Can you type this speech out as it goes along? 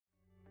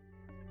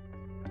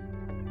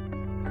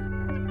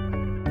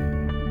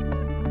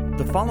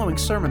The following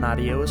sermon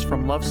audio is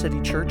from Love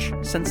City Church,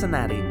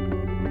 Cincinnati.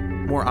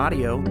 More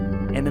audio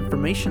and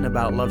information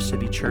about Love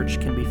City Church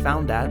can be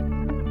found at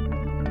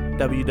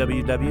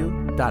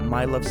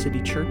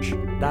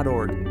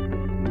www.mylovecitychurch.org.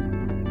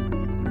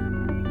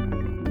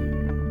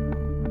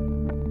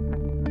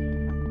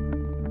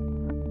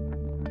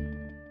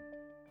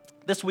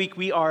 This week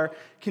we are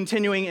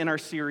continuing in our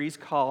series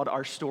called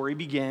Our Story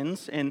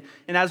Begins, and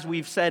as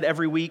we've said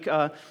every week,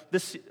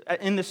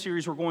 in this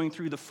series we're going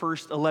through the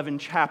first 11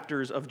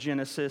 chapters of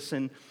Genesis,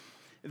 and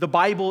the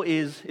Bible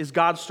is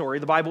God's story.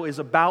 The Bible is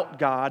about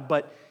God,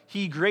 but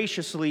He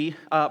graciously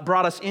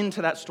brought us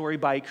into that story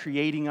by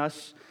creating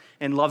us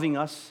and loving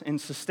us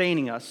and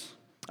sustaining us.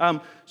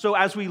 So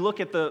as we look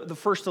at the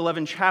first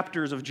 11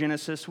 chapters of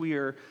Genesis, we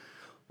are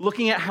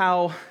looking at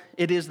how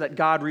it is that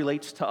God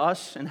relates to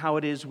us and how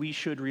it is we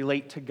should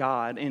relate to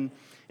God. And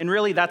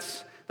really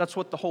that's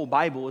what the whole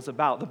Bible is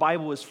about. The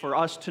Bible is for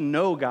us to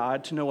know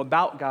God, to know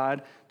about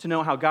God, to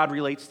know how God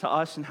relates to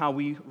us and how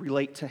we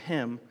relate to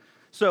Him.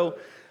 So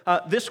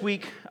this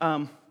week,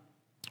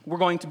 we're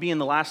going to be in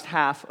the last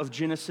half of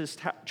Genesis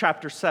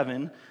chapter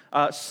 7,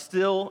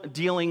 still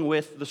dealing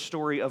with the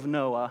story of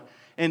Noah.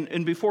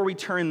 And before we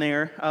turn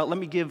there, let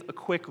me give a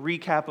quick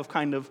recap of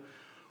kind of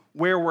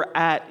where we're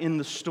at in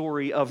the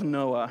story of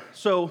Noah.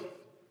 So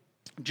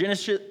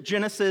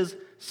Genesis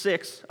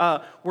 6,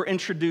 we're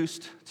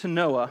introduced to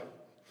Noah.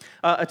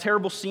 A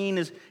terrible scene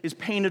is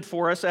painted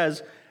for us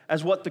as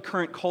what the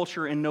current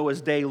culture in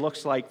Noah's day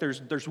looks like.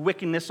 There's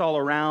wickedness all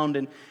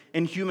around,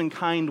 and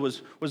humankind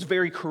was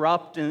very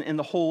corrupt, and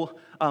the whole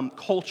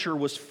culture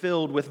was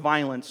filled with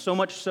violence. So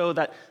much so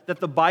that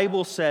the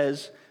Bible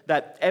says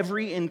that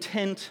every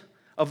intent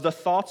of the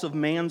thoughts of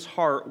man's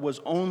heart was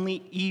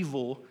only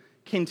evil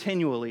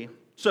continually.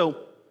 So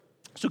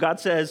God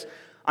says,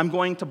 I'm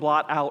going to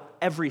blot out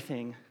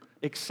everything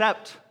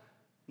except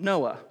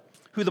Noah,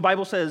 who the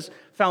Bible says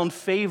found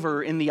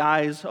favor in the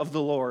eyes of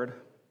the Lord.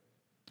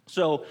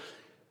 So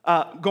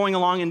going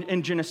along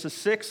in Genesis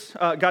 6,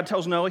 God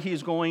tells Noah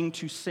he's going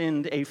to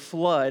send a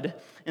flood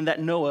and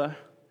that Noah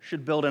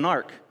should build an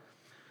ark.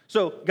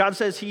 So God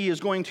says he is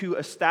going to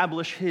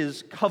establish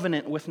his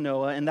covenant with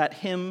Noah, and that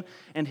him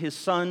and his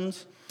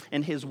sons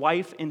and his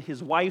wife and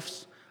his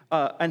wife's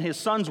and his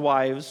sons'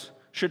 wives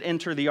should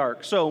enter the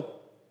ark. So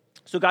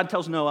God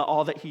tells Noah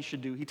all that he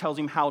should do. He tells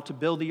him how to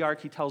build the ark.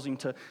 He tells him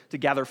to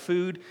gather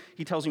food.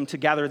 He tells him to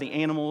gather the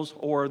animals,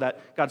 or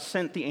that God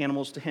sent the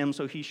animals to him,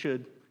 so he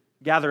should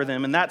gather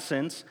them in that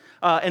sense,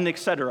 and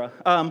etc.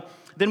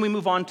 Then we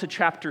move on to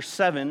chapter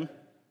 7,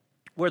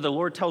 where the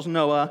Lord tells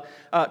Noah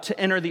to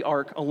enter the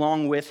ark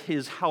along with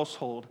his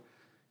household.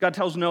 God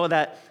tells Noah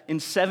that in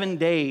 7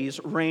 days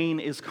rain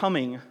is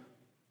coming.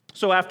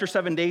 So after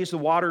 7 days, the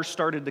waters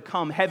started to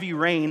come. Heavy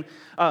rain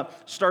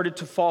started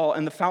to fall,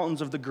 and the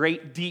fountains of the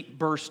great deep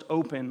burst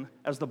open,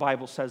 as the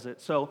Bible says it.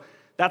 So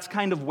that's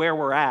kind of where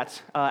we're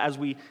at as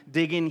we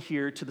dig in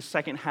here to the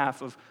second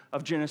half of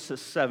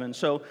Genesis 7.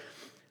 So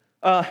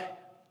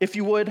if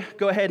you would,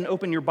 go ahead and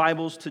open your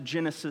Bibles to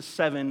Genesis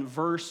 7,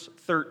 verse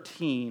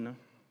 13.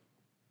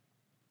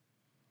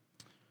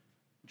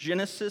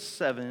 Genesis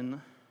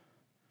 7,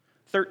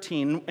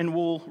 13, and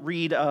we'll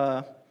read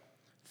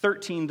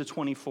 13 to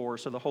 24,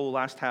 so the whole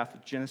last half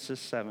of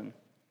Genesis 7.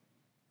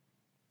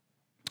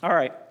 All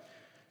right,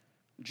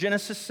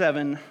 Genesis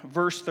 7,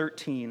 verse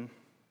 13.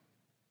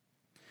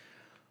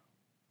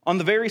 On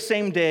the very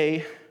same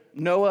day,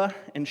 Noah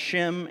and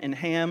Shem and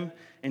Ham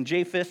and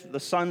Japheth, the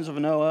sons of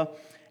Noah,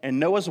 and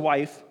Noah's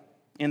wife,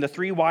 and the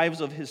 3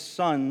 wives of his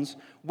sons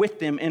with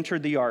them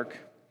entered the ark.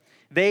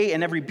 They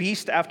and every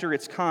beast after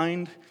its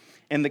kind,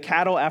 and the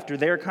cattle after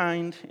their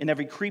kind, and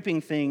every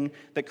creeping thing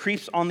that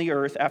creeps on the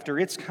earth after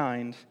its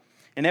kind,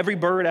 and every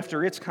bird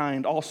after its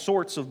kind, all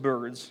sorts of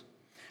birds.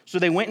 So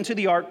they went into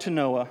the ark to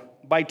Noah,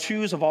 by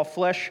twos of all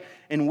flesh,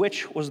 in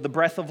which was the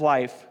breath of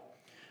life.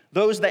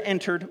 Those that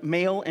entered,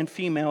 male and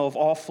female of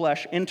all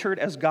flesh, entered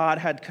as God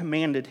had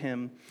commanded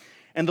him,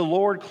 and the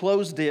Lord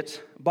closed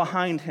it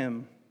behind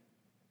him.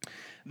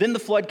 Then the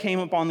flood came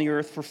upon the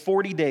earth for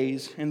 40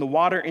 days, and the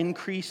water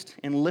increased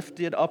and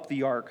lifted up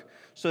the ark,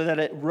 so that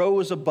it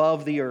rose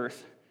above the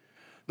earth.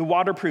 The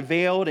water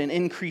prevailed and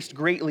increased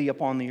greatly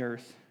upon the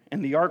earth,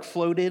 and the ark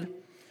floated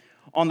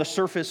on the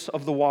surface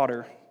of the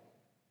water.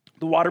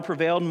 The water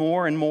prevailed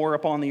more and more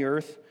upon the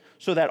earth,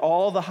 so that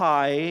all the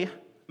high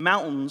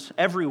mountains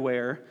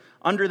everywhere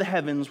under the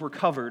heavens were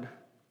covered.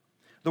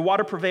 The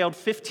water prevailed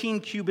 15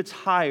 cubits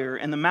higher,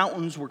 and the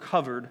mountains were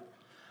covered.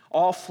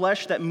 All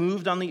flesh that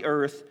moved on the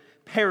earth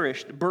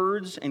perished,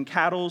 birds and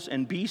cattle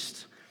and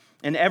beasts,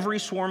 and every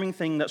swarming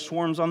thing that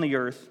swarms on the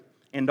earth,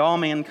 and all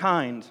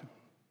mankind.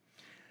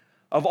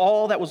 Of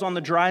all that was on the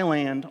dry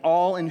land,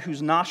 all in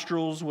whose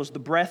nostrils was the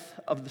breath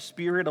of the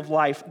Spirit of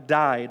life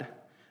died.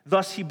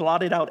 Thus he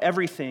blotted out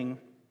everything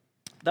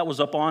that was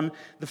upon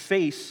the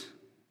face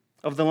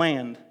of the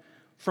land,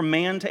 from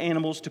man to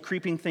animals to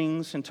creeping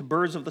things and to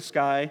birds of the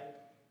sky,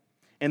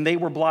 and they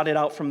were blotted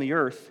out from the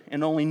earth,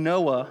 and only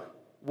Noah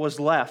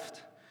was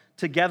left,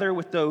 together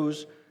with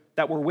those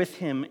that were with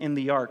him in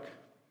the ark.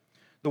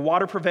 The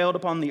water prevailed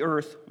upon the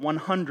earth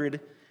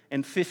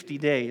 150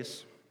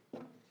 days.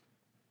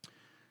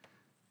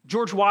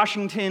 George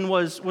Washington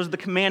was the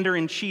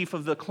commander-in-chief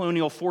of the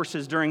colonial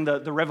forces during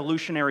the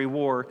Revolutionary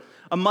War.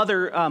 A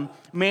mother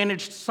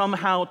managed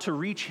somehow to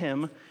reach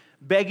him,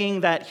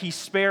 begging that he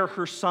spare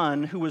her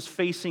son, who was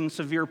facing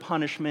severe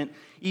punishment,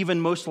 even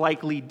most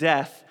likely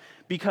death,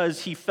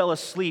 because he fell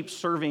asleep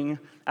serving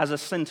as a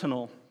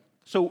sentinel.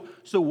 So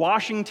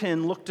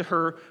Washington looked to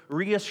her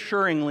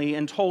reassuringly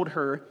and told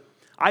her,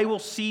 "I will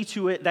see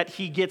to it that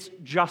he gets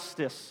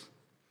justice."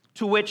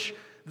 To which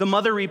the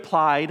mother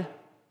replied,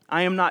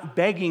 "I am not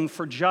begging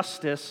for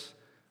justice,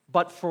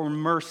 but for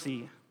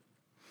mercy."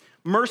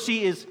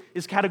 Mercy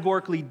is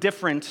categorically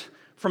different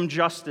from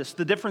justice.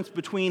 The difference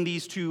between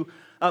these two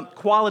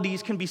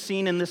qualities can be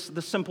seen in the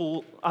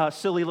simple,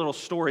 silly little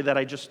story that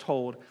I just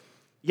told.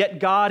 Yet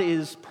God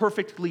is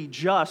perfectly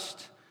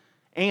just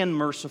and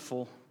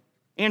merciful.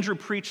 Andrew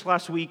preached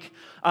last week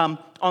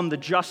on the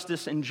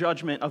justice and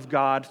judgment of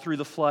God through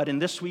the flood,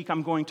 and this week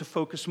I'm going to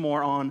focus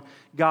more on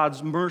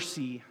God's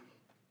mercy.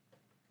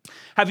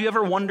 Have you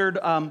ever wondered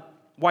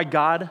why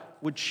God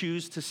would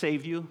choose to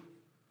save you?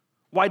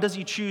 Why does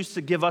he choose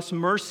to give us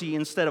mercy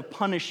instead of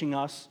punishing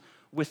us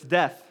with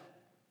death?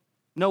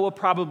 Noah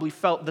probably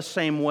felt the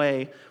same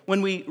way.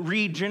 When we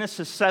read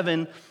Genesis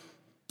 7,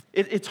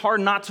 it's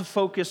hard not to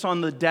focus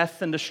on the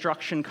death and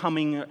destruction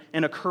coming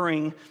and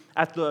occurring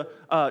at the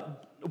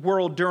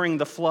world during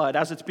the flood,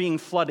 as it's being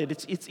flooded.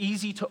 It's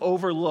easy to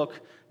overlook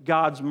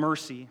God's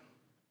mercy.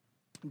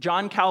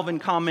 John Calvin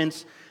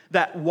comments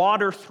that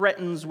water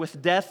threatens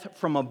with death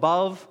from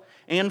above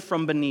and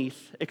from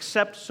beneath,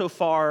 except so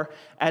far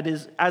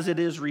as it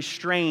is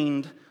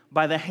restrained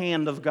by the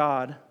hand of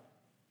God.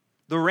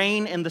 The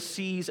rain and the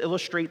seas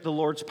illustrate the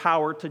Lord's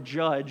power to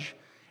judge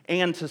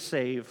and to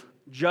save,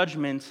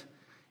 judgment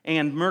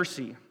and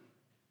mercy.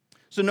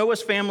 So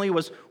Noah's family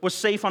was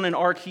safe on an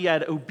ark he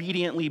had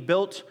obediently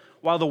built,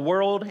 while the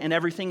world and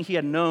everything he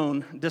had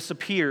known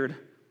disappeared.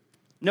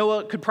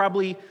 Noah could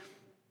probably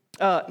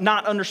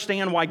not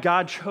understand why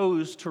God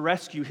chose to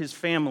rescue his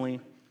family.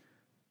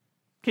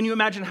 Can you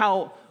imagine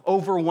how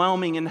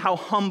overwhelming and how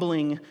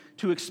humbling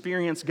to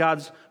experience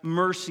God's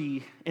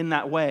mercy in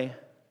that way?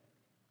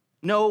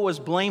 Noah was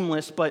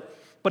blameless, but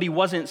he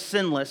wasn't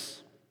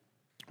sinless.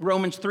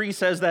 Romans 3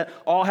 says that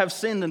all have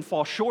sinned and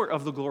fall short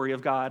of the glory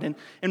of God.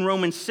 And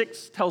Romans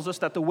 6 tells us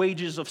that the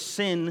wages of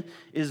sin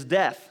is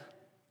death.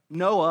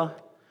 Noah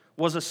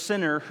was a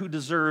sinner who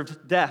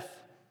deserved death,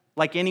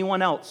 like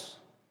anyone else.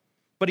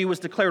 But he was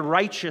declared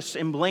righteous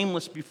and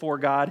blameless before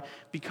God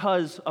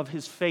because of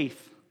his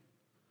faith.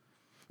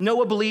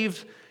 Noah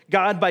believed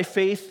God by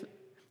faith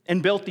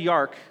and built the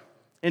ark.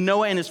 And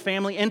Noah and his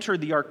family entered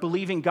the ark,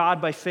 believing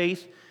God by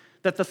faith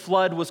that the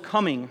flood was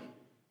coming.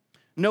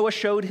 Noah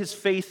showed his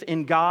faith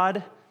in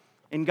God,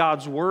 in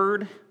God's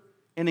word,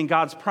 and in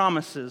God's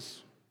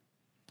promises.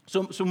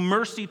 So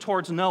mercy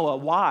towards Noah.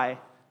 Why?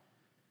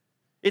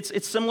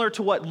 It's similar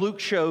to what Luke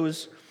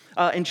shows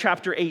in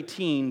chapter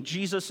 18.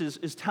 Jesus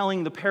is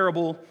telling a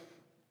parable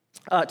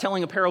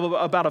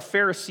about a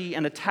Pharisee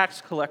and a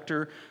tax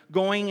collector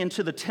going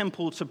into the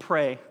temple to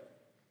pray.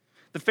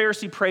 The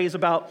Pharisee prays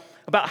about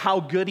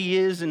how good he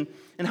is and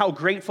how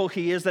grateful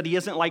he is that he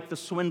isn't like the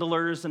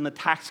swindlers and the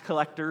tax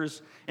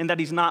collectors, and that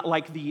he's not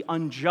like the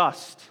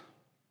unjust.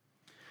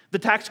 The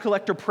tax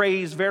collector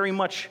prays very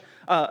much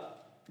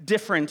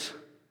different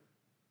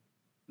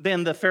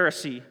than the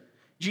Pharisee.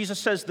 Jesus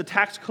says the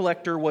tax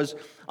collector was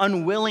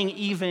unwilling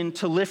even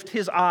to lift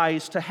his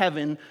eyes to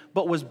heaven,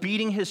 but was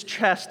beating his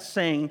chest,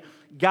 saying,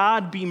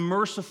 "God, be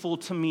merciful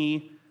to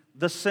me,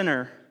 the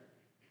sinner."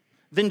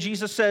 Then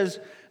Jesus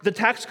says, the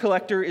tax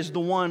collector is the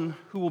one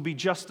who will be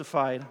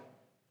justified.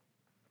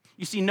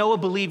 You see, Noah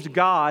believed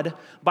God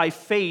by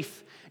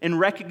faith and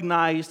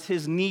recognized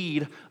his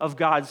need of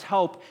God's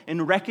help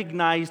and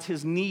recognized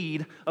his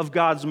need of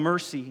God's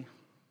mercy.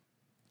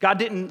 God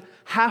didn't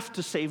have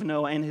to save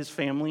Noah and his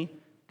family.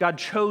 God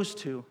chose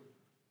to.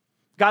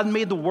 God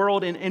made the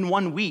world in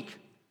 1 week.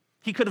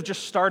 He could have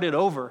just started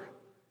over.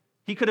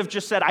 He could have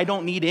just said, "I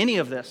don't need any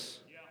of this."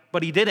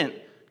 But he didn't.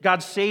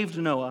 God saved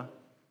Noah.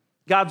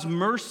 God's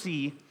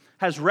mercy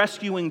has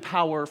rescuing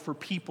power for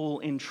people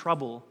in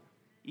trouble,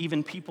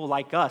 even people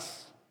like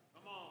us.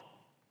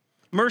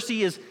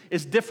 Mercy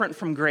is different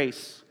from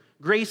grace.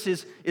 Grace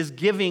is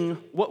giving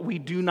what we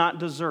do not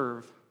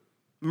deserve.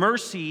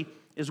 Mercy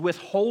is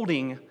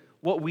withholding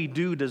what we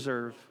do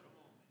deserve.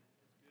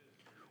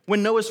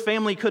 When Noah's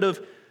family could have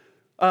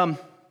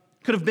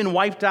been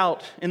wiped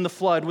out in the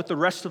flood with the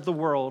rest of the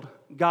world,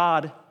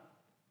 God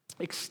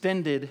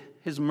extended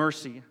his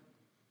mercy.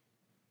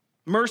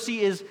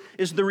 Mercy is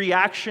the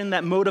reaction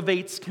that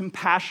motivates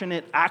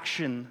compassionate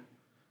action.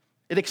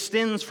 It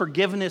extends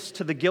forgiveness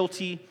to the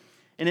guilty,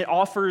 and it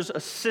offers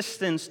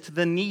assistance to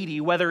the needy,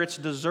 whether it's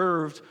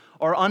deserved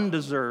or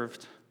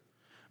undeserved.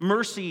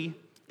 Mercy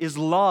is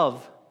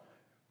love,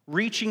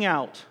 reaching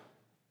out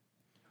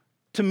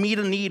to meet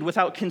a need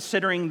without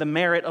considering the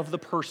merit of the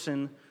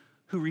person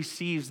who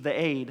receives the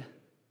aid.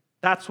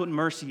 That's what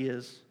mercy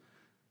is.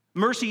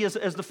 Mercy,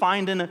 as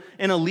defined in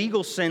a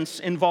legal sense,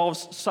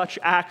 involves such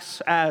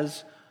acts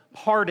as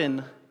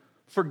pardon,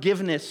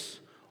 forgiveness,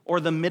 or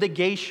the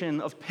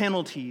mitigation of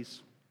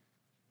penalties.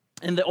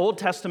 In the Old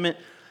Testament,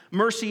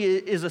 mercy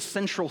is a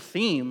central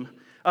theme.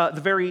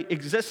 The very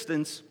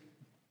existence,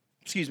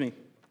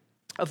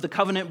 of the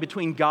covenant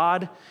between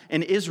God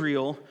and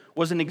Israel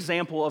was an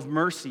example of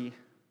mercy.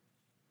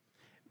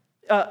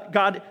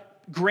 God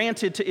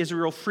granted to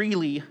Israel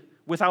freely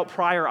without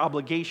prior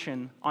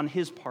obligation on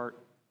his part.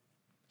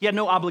 He had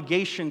no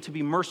obligation to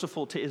be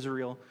merciful to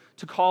Israel,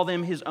 to call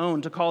them his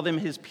own, to call them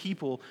his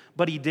people,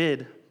 but he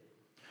did.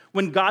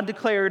 When God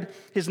declared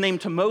his name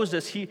to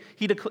Moses, he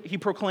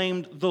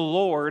proclaimed the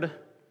Lord,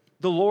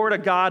 a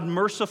God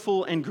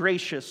merciful and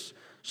gracious,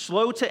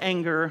 slow to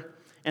anger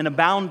and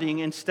abounding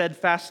in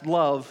steadfast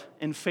love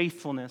and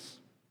faithfulness.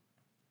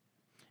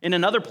 In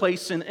another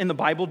place in the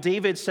Bible,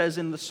 David says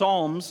in the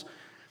Psalms,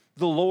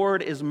 the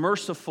Lord is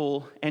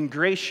merciful and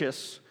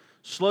gracious,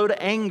 slow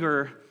to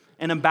anger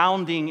and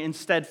abounding in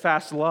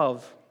steadfast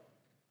love.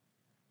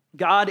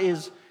 God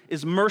is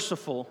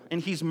merciful,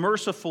 and he's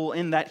merciful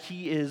in that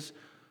he is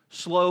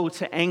slow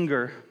to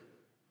anger.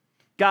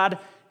 God,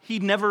 he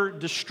never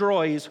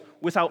destroys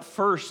without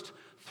first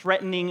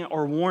threatening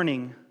or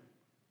warning.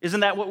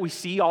 Isn't that what we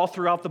see all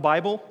throughout the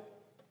Bible?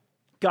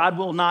 God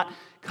will not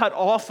cut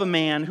off a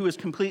man who is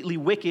completely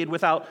wicked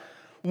without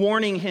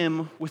warning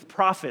him with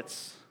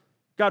prophets.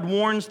 God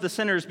warns the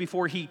sinners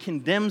before he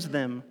condemns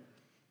them.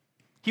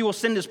 He will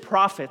send his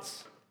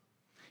prophets.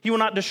 He will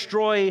not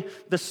destroy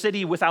the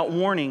city without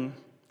warning.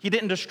 He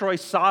didn't destroy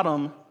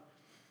Sodom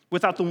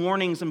without the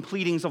warnings and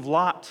pleadings of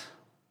Lot.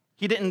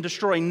 He didn't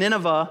destroy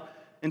Nineveh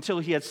until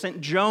he had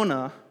sent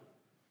Jonah.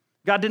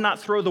 God did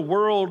not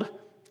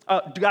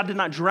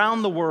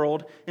drown the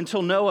world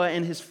until Noah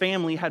and his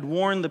family had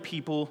warned the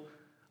people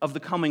of the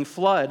coming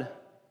flood.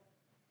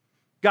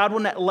 God will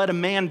not let a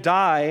man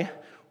die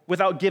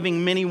without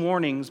giving many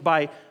warnings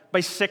by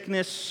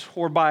sickness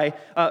or by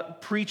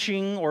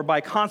preaching or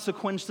by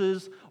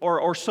consequences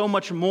or so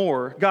much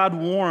more. God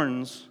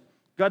warns.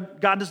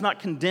 God does not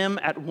condemn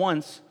at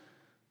once,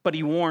 but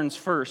he warns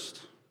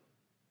first.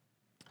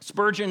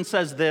 Spurgeon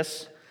says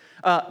this,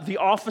 the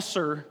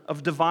officer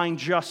of divine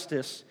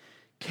justice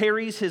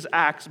carries his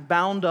axe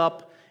bound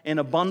up in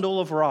a bundle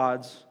of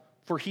rods,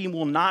 for he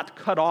will not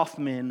cut off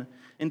men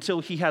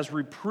until he has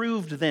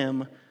reproved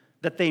them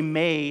that they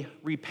may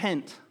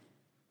repent.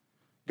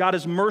 God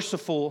is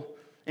merciful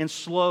and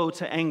slow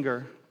to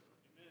anger.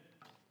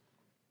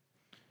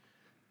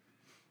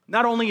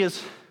 Not only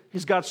is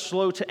God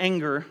slow to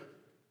anger,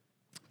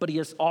 but he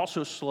is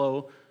also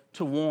slow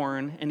to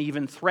warn and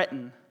even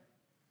threaten.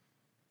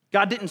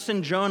 God didn't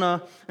send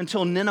Jonah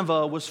until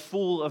Nineveh was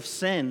full of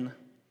sin.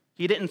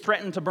 He didn't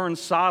threaten to burn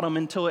Sodom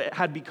until it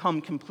had become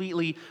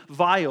completely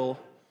vile.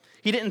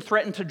 He didn't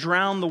threaten to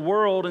drown the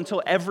world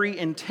until every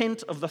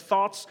intent of the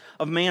thoughts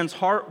of man's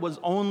heart was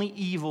only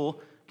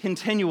evil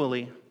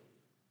continually.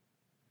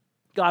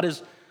 God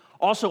is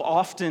also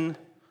often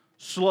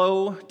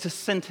slow to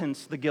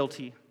sentence the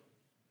guilty.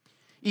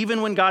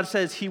 Even when God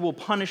says he will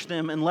punish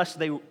them unless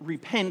they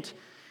repent,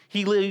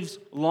 he leaves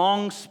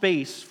long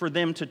space for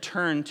them to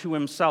turn to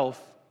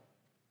himself.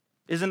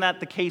 Isn't that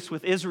the case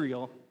with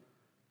Israel?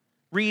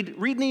 Read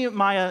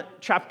Nehemiah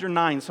chapter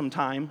 9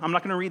 sometime. I'm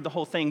not going to read the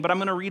whole thing, but I'm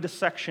going to read a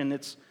section.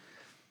 It's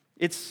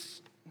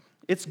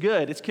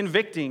good, it's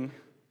convicting,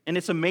 and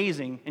it's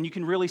amazing, and you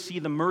can really see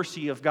the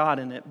mercy of God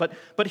in it.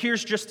 But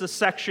here's just a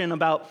section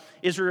about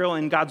Israel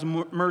and God's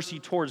mercy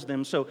towards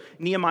them. So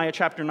Nehemiah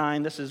chapter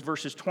 9, this is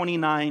verses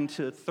 29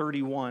 to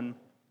 31.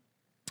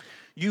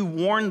 You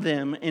warned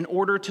them in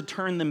order to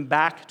turn them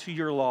back to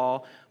your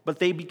law, but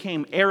they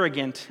became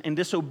arrogant and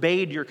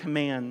disobeyed your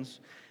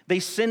commands. They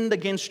sinned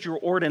against your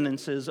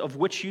ordinances, of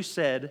which you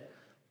said,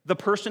 the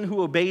person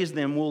who obeys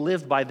them will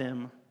live by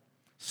them.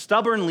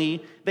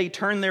 Stubbornly, they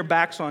turned their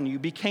backs on you,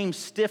 became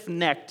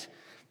stiff-necked,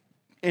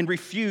 and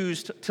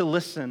refused to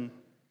listen.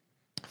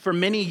 For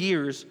many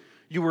years,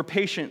 you were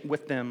patient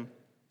with them.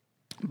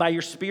 By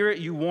your Spirit,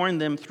 you warned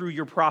them through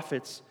your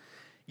prophets.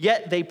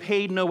 Yet they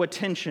paid no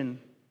attention.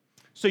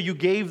 So you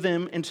gave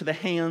them into the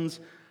hands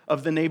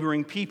of the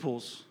neighboring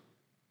peoples.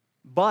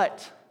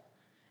 But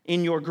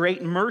in your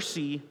great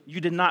mercy, you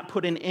did not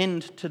put an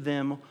end to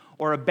them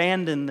or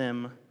abandon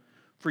them,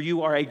 for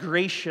you are a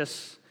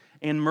gracious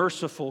and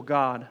merciful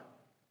God.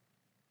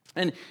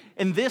 And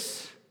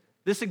this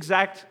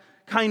exact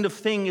kind of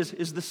thing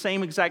is the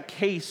same exact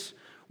case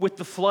with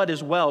the flood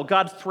as well.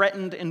 God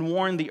threatened and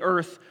warned the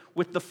earth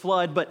with the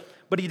flood,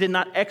 but he did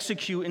not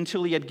execute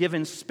until he had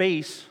given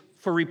space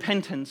for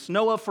repentance.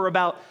 Noah, for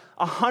about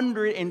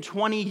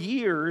 120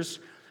 years,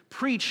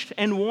 preached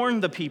and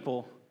warned the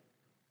people.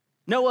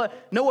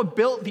 Noah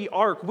built the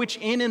ark, which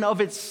in and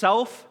of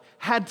itself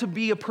had to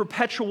be a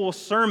perpetual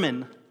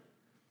sermon.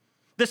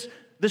 This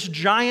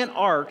giant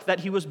ark that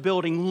he was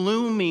building,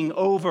 looming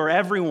over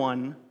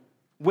everyone,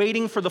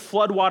 waiting for the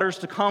floodwaters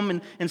to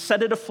come and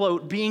set it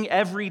afloat, being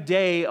every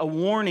day a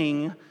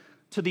warning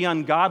to the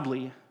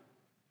ungodly.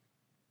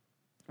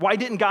 Why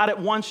didn't God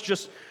at once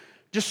just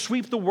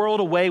sweep the world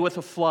away with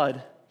a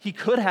flood? He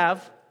could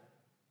have.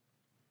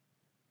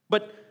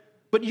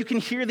 But you can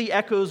hear the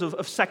echoes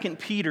of 2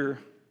 Peter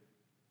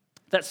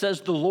that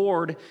says the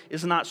Lord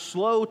is not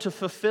slow to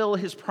fulfill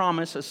his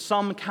promise, as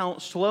some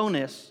count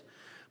slowness,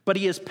 but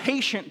he is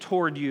patient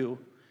toward you,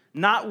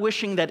 not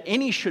wishing that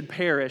any should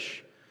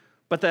perish,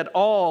 but that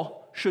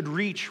all should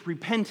reach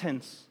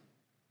repentance.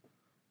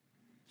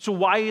 So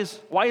why is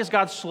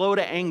God slow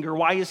to anger?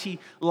 Why is he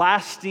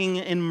lasting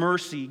in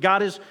mercy?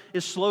 God is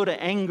slow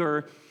to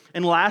anger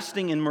and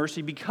lasting in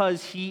mercy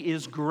because he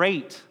is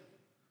great.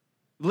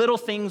 Little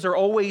things are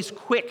always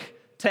quick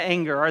to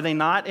anger, are they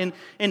not?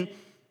 And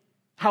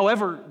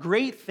however,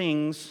 great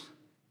things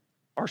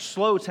are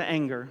slow to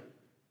anger.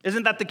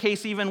 Isn't that the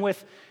case even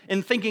with,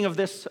 in thinking of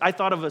this, I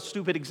thought of a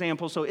stupid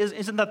example, so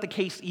isn't that the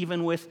case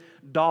even with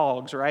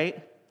dogs,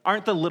 right?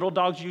 Aren't the little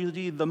dogs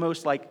usually the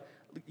most like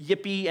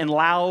yippy and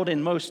loud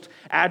and most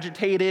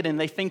agitated, and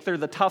they think they're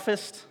the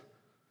toughest?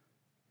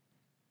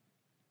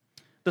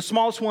 The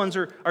smallest ones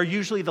are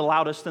usually the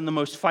loudest and the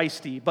most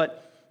feisty,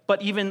 but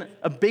even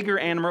a bigger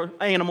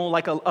animal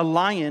like a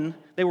lion,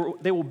 they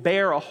will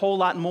bear a whole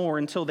lot more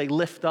until they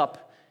lift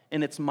up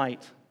in its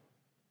might.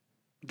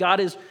 God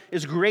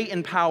is great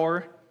in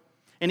power,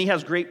 and he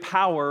has great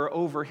power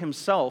over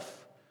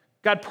himself.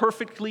 God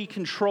perfectly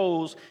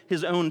controls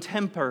his own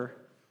temper.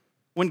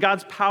 When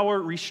God's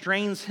power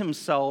restrains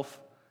himself,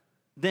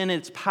 then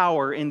it's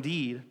power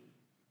indeed.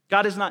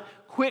 God is not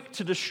quick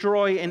to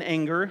destroy in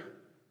anger,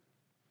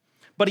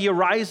 but he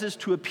arises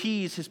to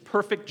appease his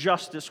perfect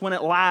justice when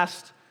at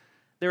last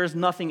there is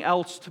nothing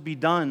else to be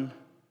done.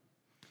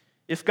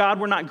 If God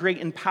were not great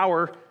in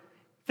power,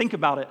 think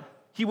about it.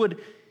 He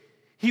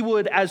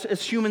would,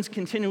 as humans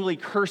continually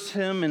curse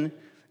him and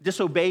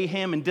disobey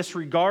him and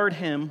disregard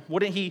him,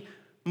 wouldn't he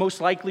most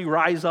likely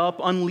rise up,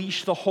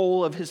 unleash the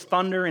whole of his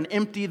thunder, and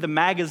empty the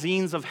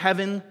magazines of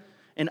heaven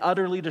and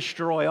utterly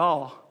destroy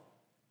all?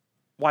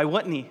 Why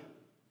wouldn't he?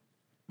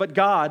 But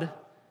God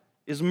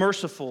is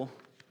merciful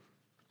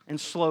and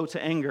slow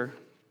to anger.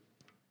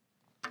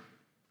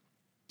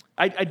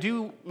 I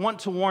do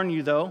want to warn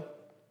you, though,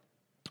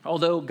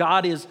 although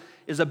God is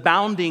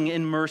abounding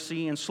in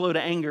mercy and slow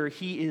to anger,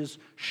 he is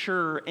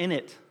sure in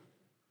it.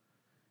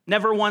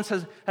 Never once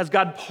has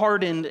God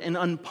pardoned an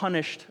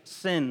unpunished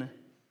sin.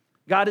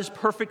 God is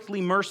perfectly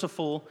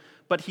merciful,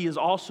 but he is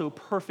also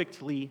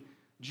perfectly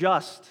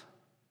just.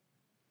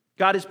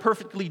 God is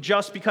perfectly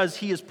just because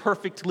he is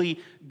perfectly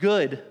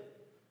good.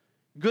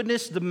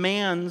 Goodness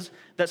demands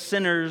that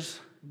sinners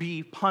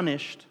be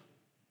punished.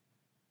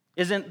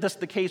 Isn't this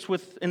the case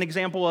with an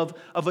example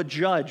of a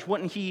judge?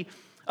 Wouldn't he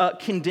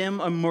condemn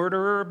a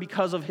murderer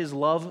because of his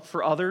love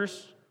for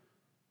others?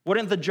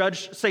 Wouldn't the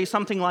judge say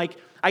something like,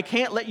 I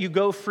can't let you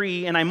go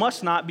free, and I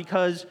must not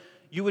because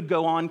you would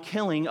go on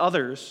killing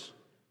others?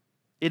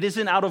 It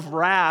isn't out of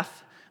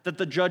wrath that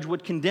the judge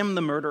would condemn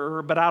the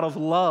murderer, but out of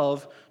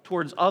love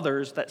towards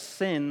others that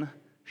sin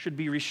should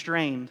be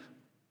restrained.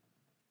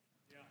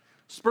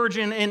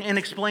 Spurgeon, in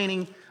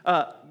explaining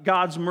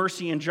God's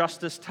mercy and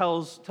justice,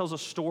 tells a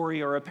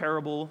story or a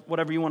parable,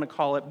 whatever you want to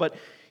call it, but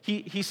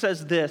he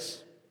says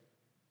this: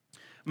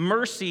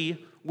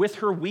 mercy with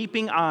her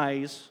weeping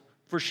eyes,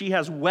 for she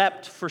has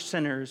wept for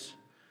sinners.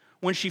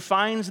 When she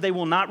finds they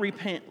will not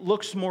repent,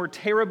 looks more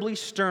terribly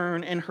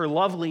stern in her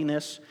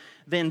loveliness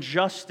than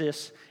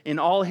justice in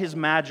all his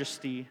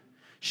majesty.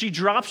 She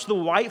drops the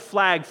white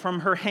flag from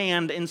her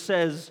hand and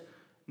says,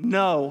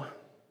 no.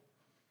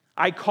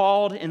 I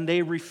called and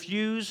they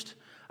refused.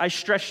 I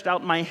stretched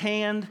out my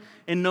hand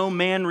and no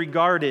man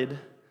regarded.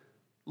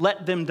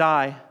 Let them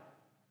die.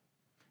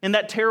 And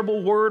that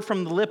terrible word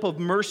from the lip of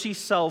mercy's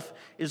self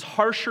is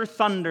harsher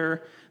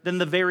thunder than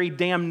the very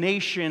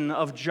damnation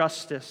of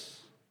justice.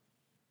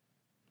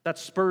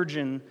 That's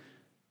Spurgeon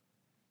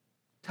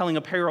telling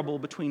a parable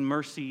between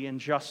mercy and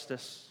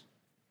justice.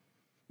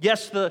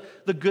 Yes, the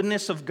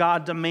goodness of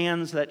God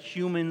demands that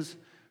humans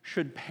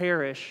should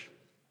perish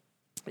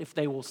if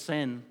they will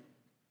sin.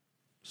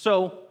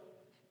 So,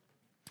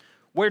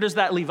 where does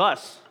that leave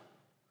us?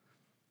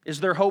 Is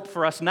there hope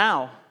for us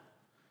now?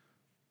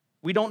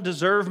 We don't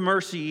deserve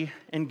mercy,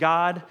 and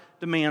God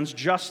demands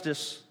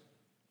justice.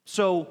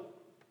 So,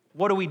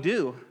 what do we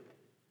do?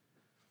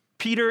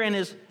 Peter, in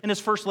his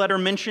first letter,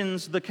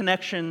 mentions the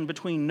connection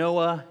between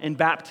Noah and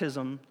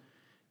baptism.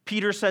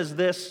 Peter says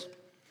this: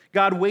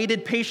 God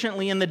waited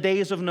patiently in the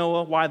days of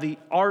Noah while the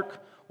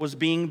ark was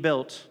being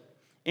built.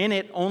 In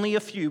it, only a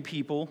few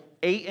people,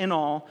 8 in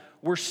all,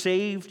 were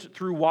saved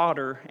through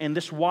water, and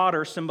this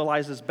water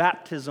symbolizes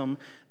baptism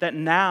that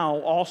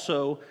now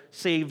also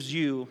saves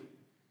you.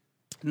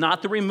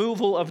 Not the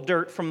removal of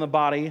dirt from the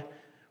body,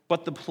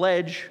 but the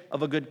pledge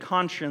of a good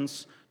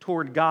conscience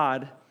toward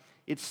God.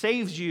 It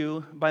saves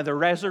you by the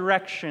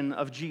resurrection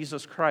of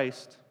Jesus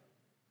Christ.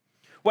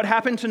 What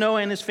happened to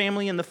Noah and his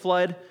family in the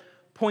flood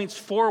points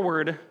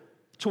forward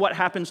to what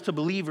happens to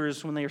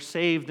believers when they are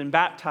saved and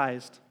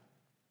baptized.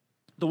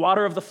 The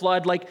water of the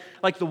flood, like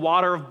the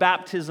water of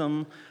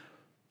baptism,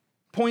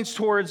 points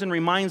towards and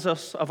reminds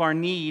us of our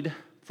need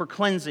for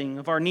cleansing,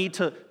 of our need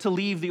to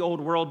leave the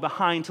old world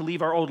behind, to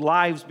leave our old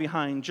lives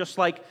behind. Just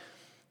like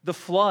the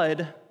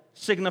flood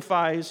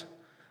signifies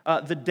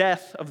the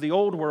death of the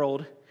old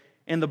world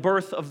and the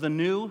birth of the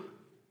new,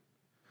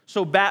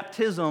 so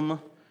baptism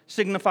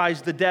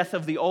signifies the death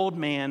of the old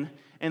man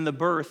and the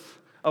birth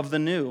of the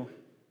new.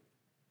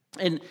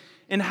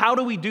 And how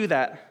do we do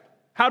that?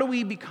 How do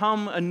we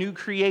become a new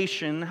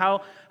creation?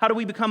 How do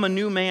we become a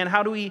new man?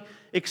 How do we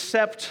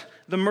accept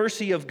the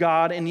mercy of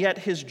God and yet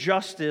his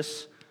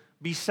justice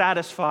be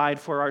satisfied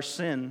for our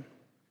sin?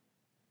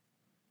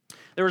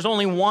 There is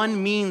only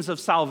one means of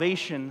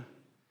salvation.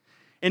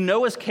 In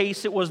Noah's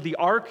case, it was the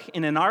ark,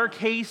 and in our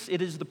case,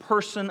 it is the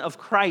person of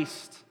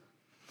Christ.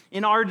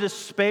 In our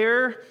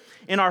despair,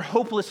 in our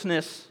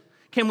hopelessness,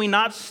 can we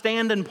not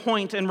stand and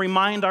point and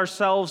remind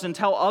ourselves and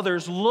tell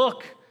others,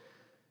 look,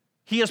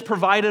 he has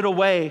provided a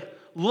way.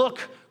 Look,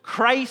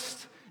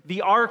 Christ,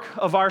 the ark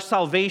of our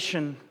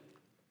salvation.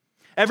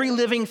 Every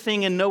living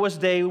thing in Noah's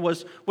day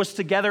was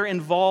together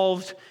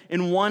involved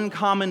in one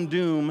common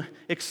doom,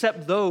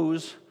 except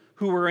those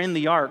who were in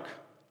the ark.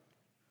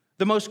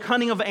 The most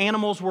cunning of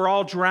animals were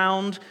all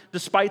drowned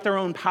despite their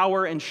own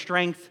power and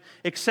strength,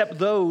 except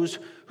those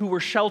who were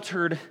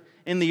sheltered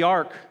in the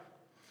ark.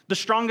 The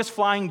strongest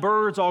flying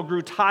birds all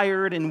grew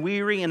tired and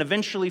weary and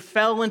eventually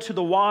fell into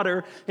the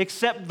water,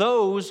 except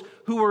those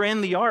who were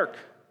in the ark.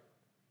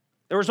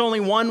 There was only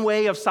one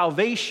way of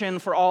salvation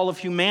for all of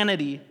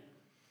humanity.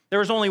 There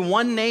is only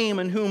one name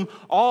in whom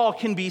all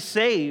can be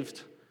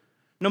saved.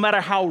 No matter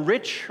how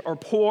rich or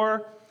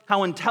poor,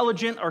 how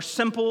intelligent or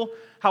simple,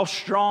 how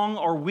strong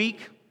or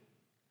weak,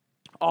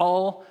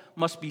 all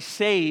must be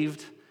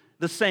saved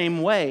the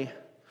same way.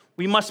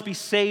 We must be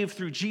saved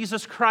through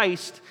Jesus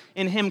Christ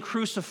and him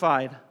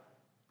crucified.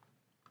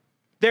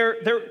 There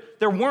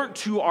weren't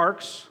two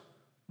arks,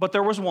 but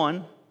there was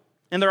one.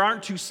 And there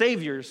aren't two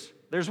saviors.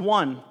 There's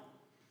one.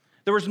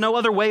 There was no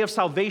other way of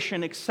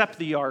salvation except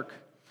the ark.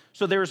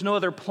 So there is no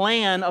other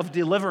plan of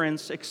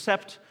deliverance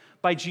except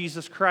by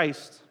Jesus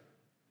Christ.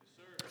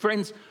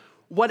 Friends,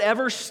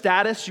 whatever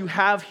status you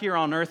have here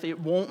on earth, it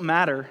won't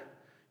matter.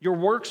 Your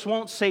works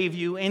won't save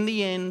you. In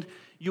the end,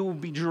 you will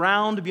be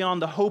drowned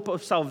beyond the hope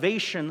of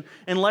salvation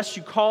unless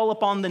you call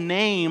upon the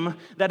name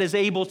that is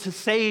able to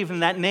save,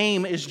 and that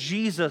name is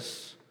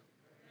Jesus.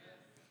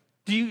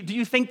 Do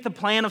you think the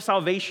plan of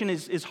salvation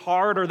is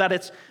hard or that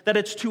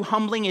it's too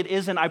humbling? It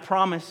isn't, I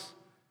promise.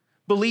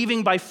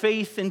 Believing by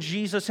faith in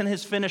Jesus and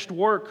his finished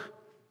work,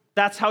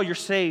 that's how you're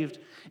saved.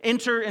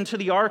 Enter into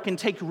the ark and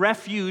take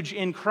refuge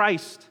in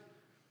Christ.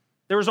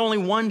 There is only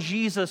one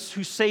Jesus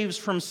who saves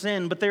from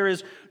sin, but there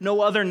is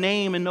no other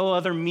name and no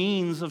other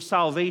means of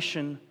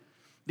salvation.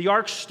 The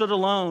ark stood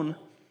alone,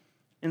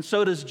 and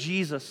so does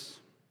Jesus.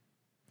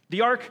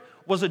 The ark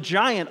was a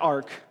giant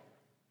ark,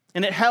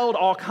 and it held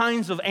all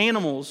kinds of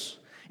animals.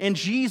 And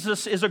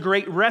Jesus is a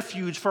great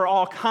refuge for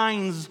all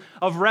kinds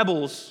of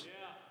rebels.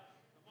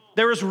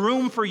 There is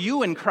room for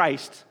you in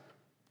Christ.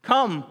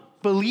 Come,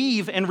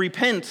 believe, and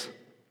repent.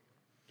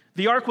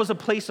 The ark was a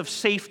place of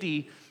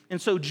safety,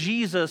 and so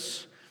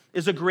Jesus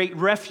is a great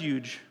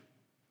refuge.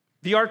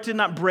 The ark did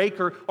not break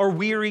or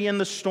weary in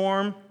the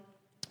storm.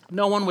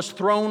 No one was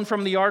thrown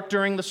from the ark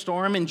during the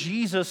storm. In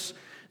Jesus,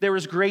 there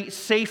is great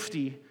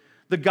safety.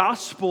 The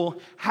gospel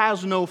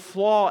has no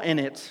flaw in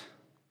it.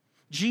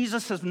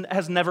 Jesus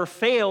has never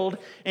failed,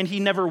 and he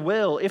never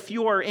will. If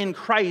you are in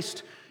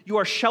Christ, you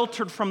are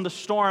sheltered from the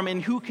storm,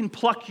 and who can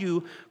pluck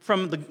you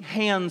from the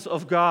hands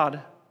of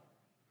God?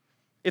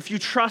 If you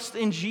trust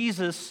in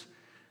Jesus,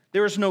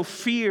 there is no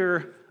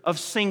fear of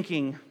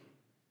sinking.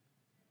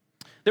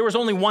 There was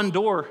only one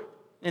door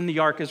in the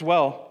ark as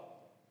well.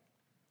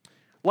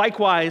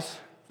 Likewise,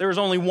 there is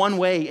only one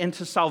way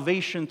into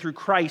salvation through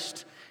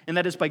Christ, and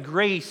that is by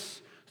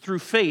grace through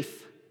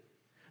faith.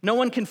 No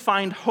one can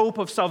find hope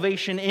of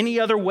salvation any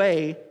other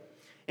way,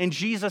 and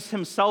Jesus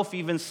himself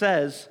even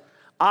says,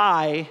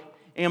 I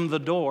am the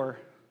door.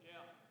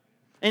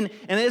 And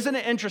isn't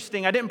it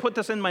interesting? I didn't put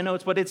this in my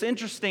notes, but it's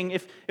interesting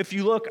if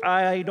you look,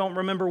 I don't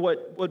remember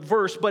what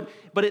verse, but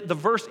the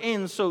verse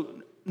ends, so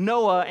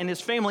Noah and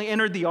his family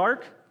entered the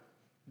ark.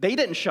 They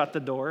didn't shut the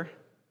door.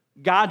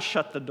 God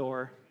shut the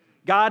door.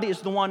 God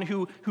is the one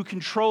who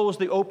controls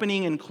the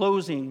opening and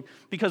closing,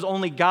 because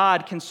only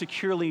God can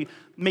securely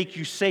make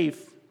you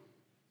safe.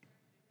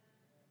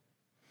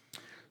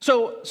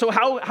 So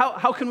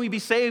how can we be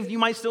saved? You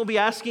might still be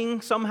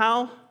asking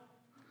somehow.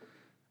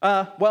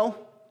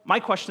 Well, my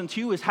question to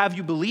you is, have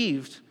you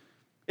believed?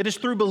 It is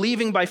through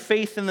believing by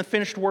faith in the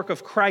finished work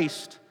of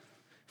Christ.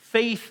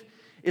 Faith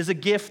is a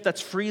gift that's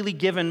freely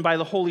given by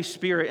the Holy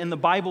Spirit. And the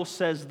Bible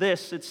says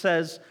this, it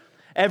says,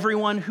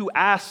 everyone who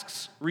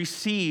asks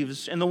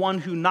receives, and the one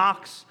who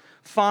knocks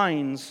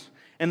finds,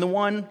 and the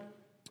one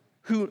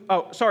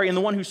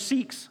who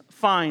seeks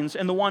finds,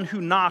 and the one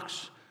who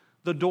knocks,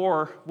 the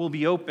door will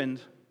be opened.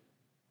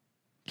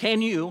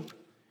 Can you,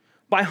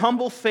 by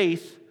humble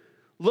faith,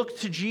 look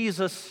to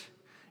Jesus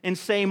and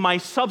say, my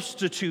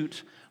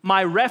substitute,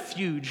 my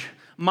refuge,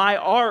 my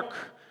ark,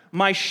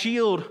 my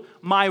shield,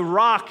 my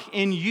rock,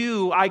 in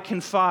you I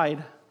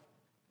confide?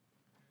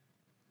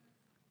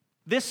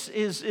 This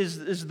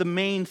is the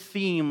main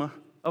theme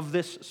of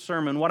this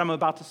sermon, what I'm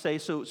about to say,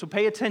 so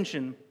pay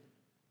attention.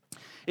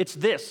 It's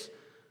this: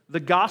 the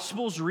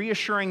gospel's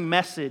reassuring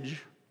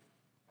message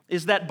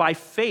is that by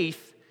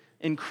faith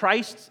in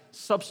Christ's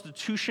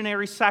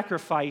substitutionary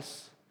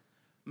sacrifice,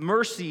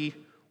 mercy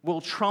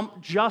will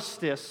trump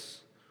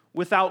justice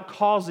without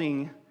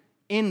causing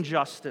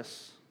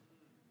injustice.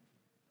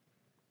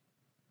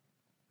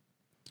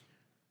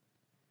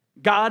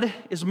 God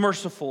is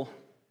merciful,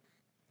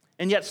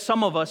 and yet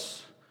some of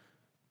us,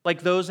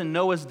 like those in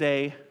Noah's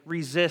day,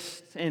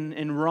 resist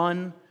and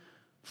run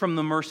from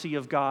the mercy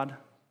of God.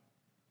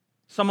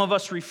 Some of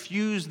us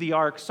refuse the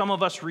ark. Some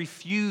of us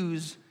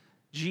refuse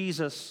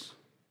Jesus.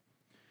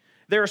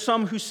 There are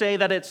some who say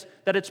that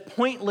it's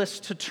pointless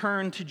to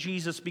turn to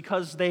Jesus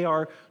because they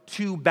are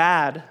too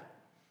bad.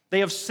 They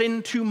have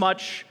sinned too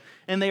much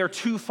and they are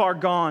too far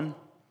gone.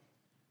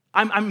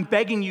 I'm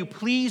begging you,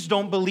 please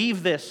don't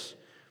believe this.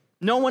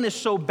 No one is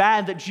so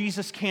bad that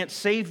Jesus can't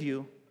save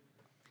you.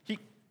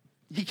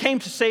 He came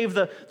to save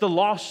the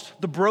lost,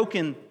 the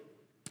broken,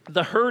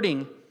 the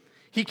hurting.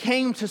 He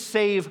came to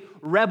save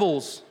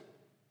rebels.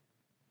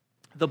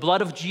 The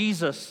blood of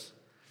Jesus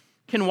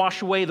can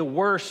wash away the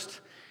worst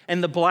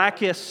and the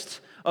blackest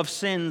of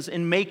sins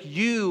and make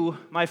you,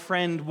 my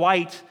friend,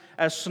 white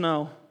as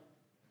snow.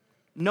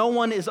 No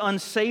one is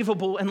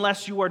unsavable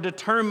unless you are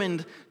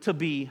determined to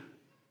be.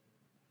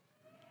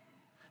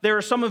 There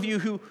are some of you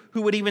who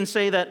would even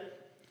say that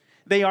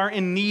they are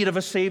in need of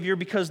a Savior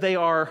because they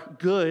are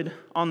good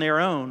on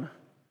their own.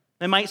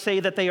 They might say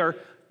that they are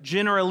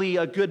generally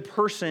a good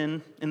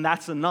person and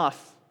that's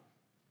enough.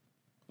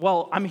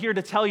 Well, I'm here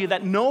to tell you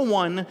that no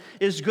one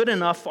is good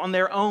enough on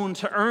their own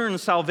to earn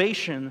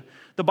salvation.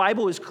 The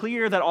Bible is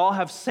clear that all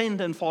have sinned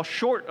and fall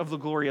short of the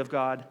glory of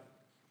God.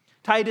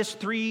 Titus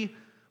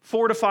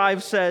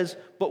 3:4-5 says,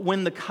 "But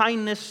when the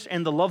kindness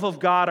and the love of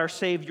God our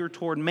Savior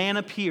toward man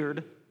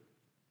appeared,"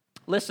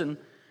 listen,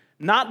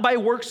 "not by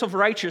works of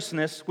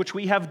righteousness which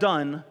we have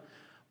done,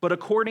 but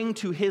according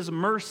to his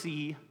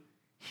mercy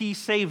he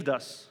saved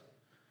us,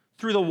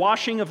 through the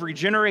washing of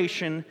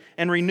regeneration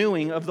and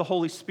renewing of the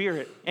Holy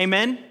Spirit."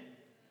 Amen?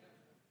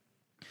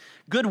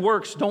 Good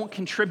works don't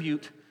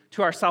contribute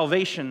to our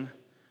salvation.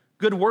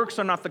 Good works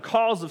are not the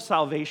cause of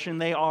salvation.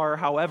 They are,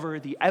 however,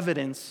 the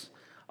evidence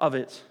of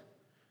it.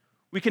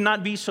 We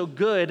cannot be so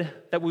good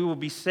that we will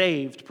be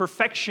saved.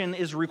 Perfection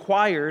is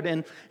required,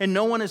 and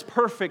no one is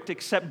perfect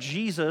except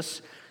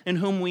Jesus, in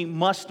whom we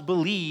must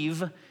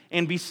believe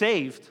and be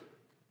saved.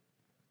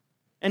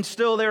 And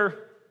still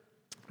there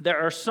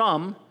are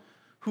some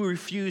who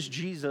refuse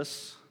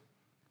Jesus,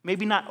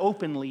 maybe not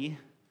openly.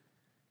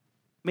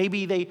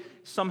 Maybe they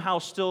somehow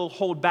still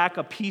hold back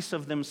a piece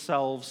of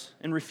themselves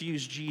and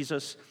refuse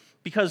Jesus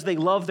because they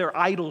love their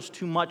idols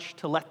too much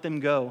to let them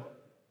go.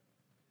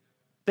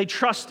 They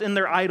trust in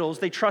their idols.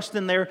 They trust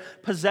in their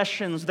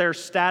possessions, their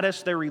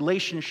status, their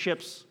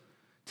relationships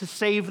to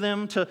save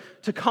them, to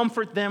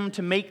comfort them,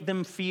 to make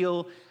them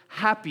feel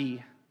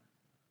happy.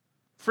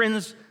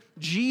 Friends,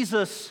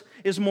 Jesus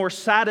is more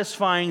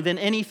satisfying than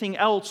anything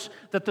else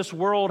that this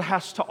world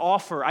has to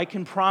offer. I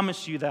can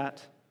promise you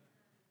that.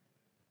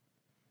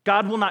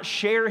 God will not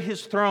share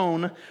his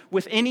throne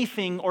with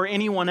anything or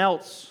anyone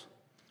else.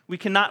 We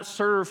cannot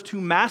serve two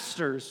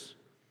masters.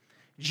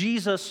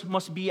 Jesus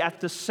must be at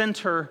the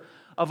center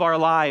of our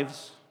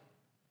lives.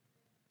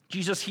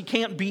 Jesus, he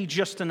can't be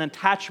just an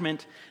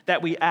attachment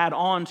that we add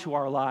on to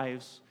our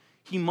lives.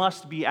 He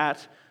must be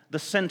at the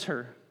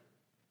center.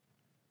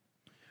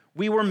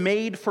 We were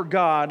made for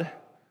God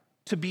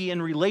to be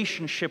in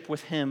relationship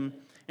with him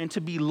and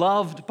to be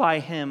loved by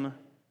him.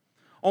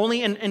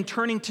 Only in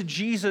turning to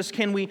Jesus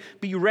can we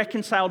be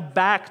reconciled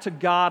back to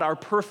God, our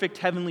perfect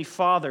heavenly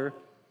Father.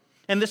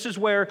 And this is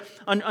where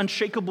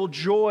unshakable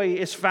joy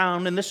is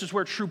found, and this is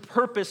where true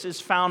purpose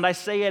is found. I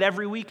say it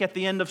every week at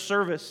the end of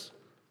service.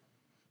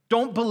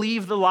 Don't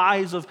believe the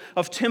lies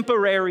of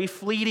temporary,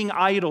 fleeting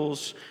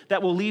idols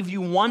that will leave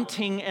you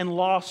wanting and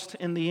lost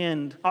in the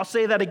end. I'll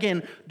say that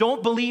again.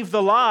 Don't believe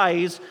the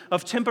lies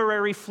of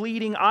temporary,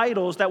 fleeting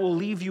idols that will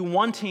leave you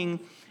wanting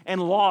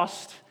and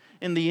lost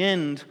in the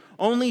end.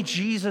 Only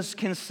Jesus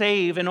can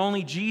save, and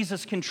only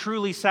Jesus can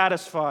truly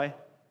satisfy. Amen.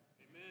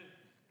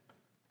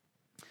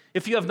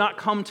 If you have not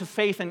come to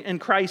faith in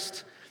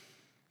Christ,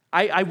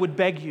 I would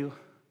beg you,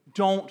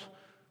 don't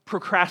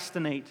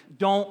procrastinate.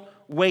 Don't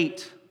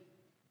wait.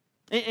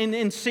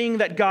 In seeing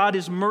that God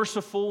is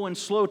merciful and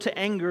slow to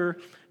anger,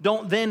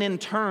 don't then in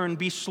turn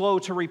be slow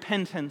to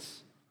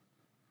repentance.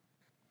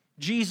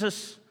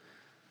 Jesus,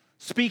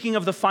 speaking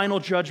of the final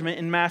judgment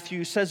in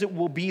Matthew, says it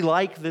will be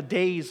like the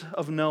days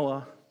of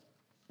Noah.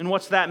 And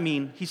what's that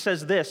mean? He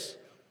says this: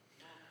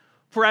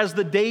 "For as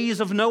the days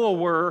of Noah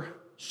were,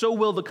 so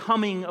will the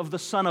coming of the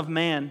Son of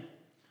Man.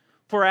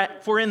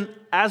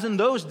 As in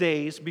those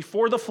days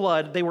before the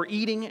flood, they were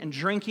eating and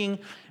drinking,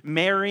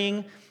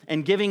 marrying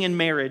and giving in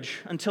marriage,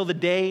 until the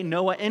day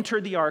Noah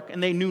entered the ark,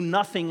 and they knew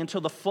nothing until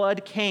the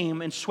flood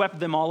came and swept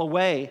them all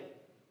away.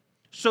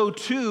 So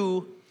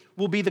too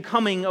will be the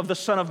coming of the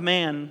Son of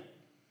Man."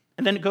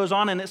 And then it goes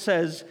on and it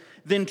says,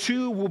 "Then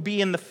two will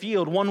be in the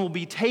field, one will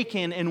be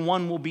taken and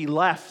one will be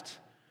left.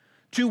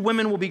 Two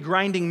women will be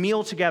grinding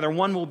meal together,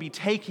 one will be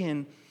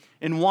taken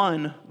and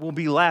one will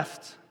be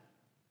left.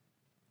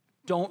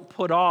 Don't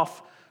put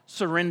off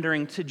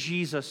surrendering to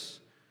Jesus,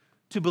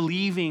 to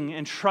believing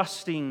and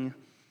trusting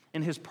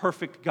in his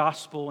perfect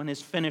gospel and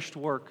his finished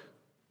work.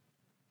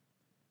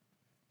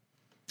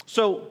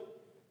 So,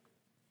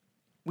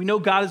 we know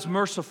God is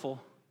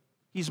merciful.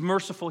 He's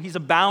merciful. He's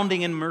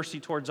abounding in mercy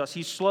towards us.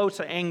 He's slow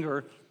to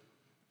anger.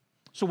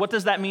 So what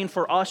does that mean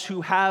for us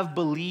who have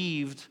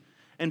believed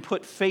and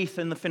put faith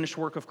in the finished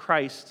work of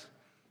Christ?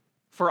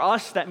 For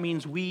us, that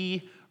means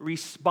we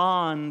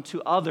respond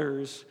to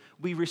others.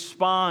 We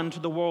respond to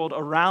the world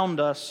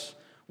around us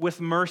with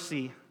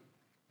mercy.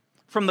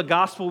 From the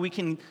gospel, we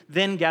can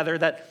then gather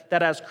that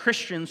as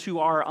Christians who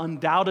are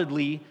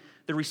undoubtedly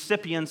the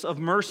recipients of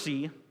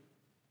mercy,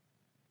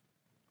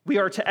 we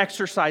are to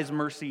exercise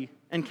mercy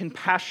and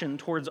compassion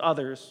towards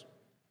others.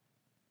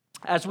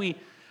 As we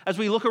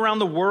look around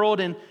the world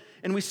and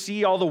we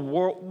see all the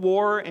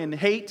war and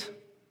hate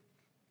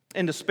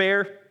and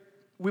despair,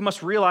 we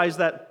must realize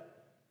that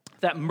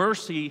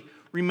mercy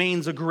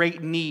remains a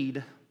great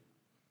need.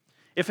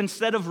 If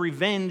instead of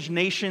revenge,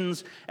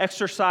 nations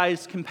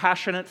exercised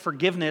compassionate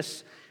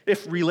forgiveness,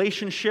 if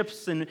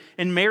relationships and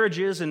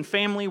marriages and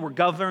family were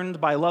governed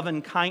by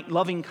loving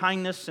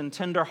kindness and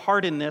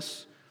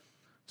tenderheartedness,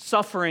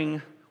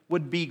 suffering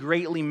would be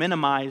greatly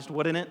minimized,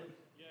 wouldn't it?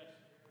 Yes.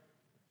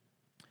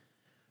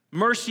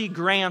 Mercy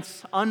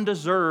grants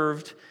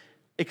undeserved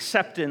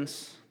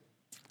acceptance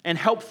and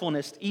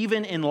helpfulness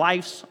even in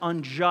life's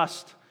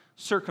unjust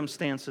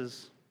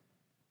circumstances.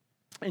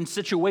 In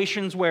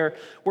situations where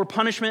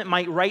punishment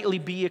might rightly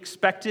be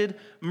expected,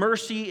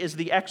 mercy is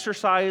the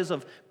exercise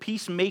of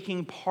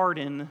peacemaking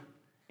pardon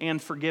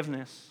and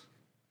forgiveness.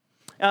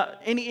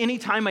 Any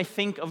time I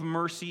think of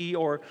mercy,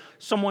 or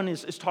someone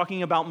is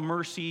talking about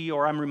mercy,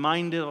 or I'm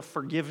reminded of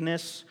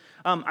forgiveness,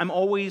 I'm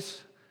always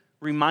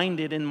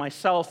reminded in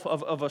myself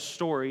of a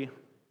story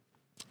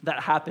that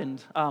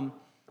happened.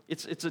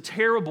 It's a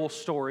terrible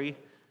story,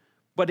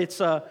 but it's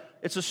a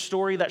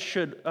story that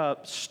should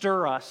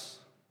stir us.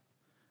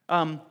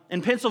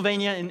 In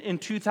Pennsylvania in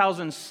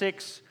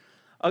 2006,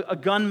 a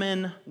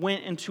gunman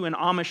went into an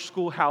Amish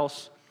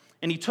schoolhouse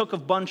and he took a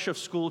bunch of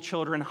school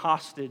children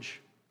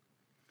hostage.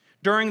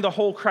 During the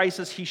whole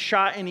crisis, he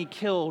shot and he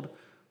killed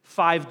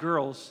 5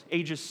 girls,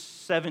 ages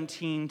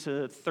 17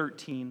 to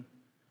 13.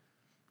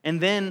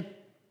 And then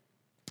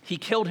he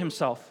killed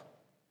himself.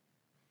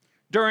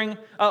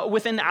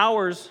 Within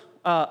hours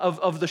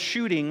of the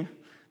shooting,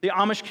 the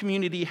Amish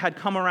community had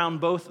come around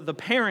both the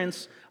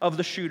parents of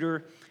the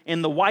shooter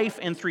and the wife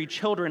and 3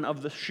 children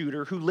of the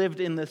shooter who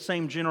lived in the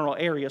same general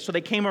area. So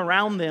they came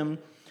around them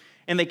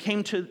and they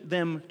came to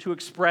them to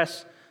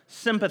express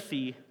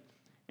sympathy.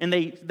 And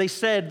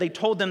they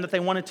told them that they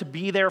wanted to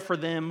be there for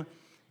them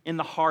in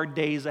the hard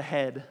days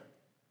ahead.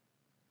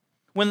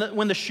 When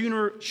the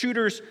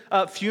shooter's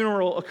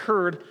funeral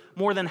occurred,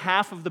 more than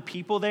half of the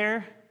people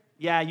there,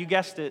 yeah, you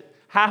guessed it,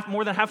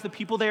 more than half the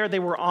people there, they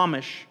were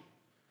Amish.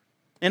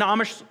 An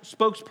Amish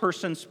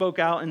spokesperson spoke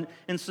out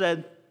and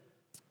said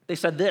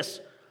this: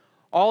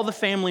 all the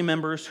family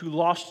members who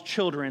lost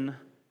children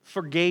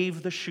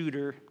forgave the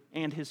shooter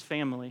and his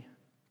family.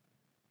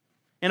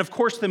 And of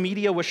course, the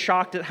media was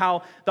shocked at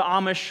how the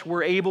Amish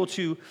were able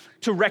to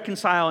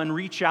reconcile and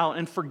reach out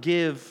and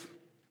forgive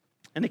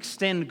and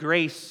extend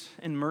grace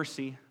and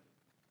mercy.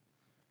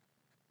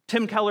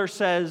 Tim Keller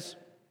says,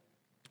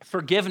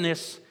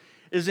 forgiveness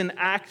is an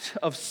act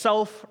of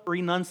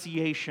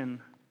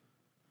self-renunciation,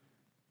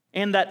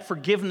 and that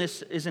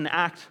forgiveness is an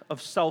act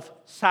of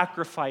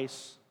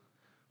self-sacrifice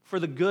for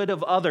the good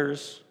of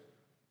others,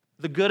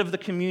 the good of the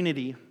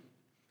community.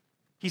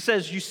 He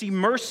says, you see,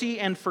 mercy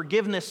and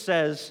forgiveness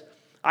says,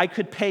 I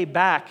could pay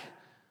back,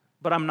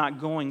 but I'm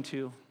not going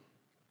to.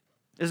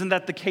 Isn't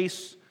that the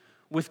case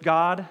with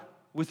God,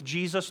 with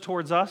Jesus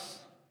towards us?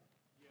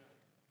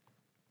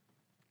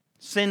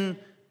 Sin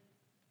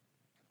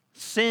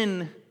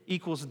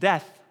equals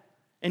death,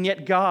 and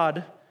yet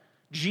God,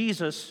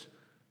 Jesus,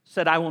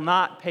 said, I will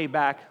not pay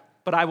back,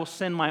 but I will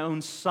send my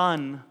own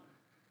Son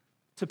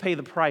to pay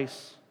the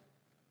price.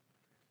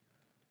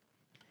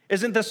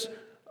 Isn't this,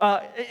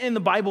 in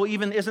the Bible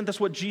even, isn't this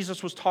what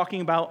Jesus was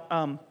talking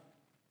about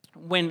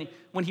when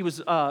he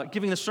was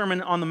giving the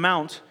Sermon on the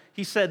Mount?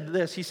 He said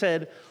this, he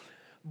said,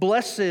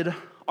 blessed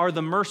are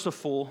the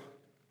merciful,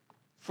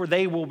 for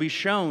they will be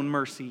shown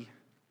mercy.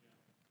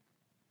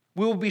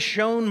 We will be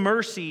shown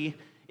mercy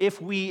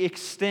if we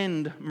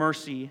extend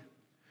mercy.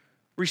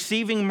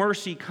 Receiving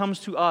mercy comes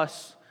to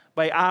us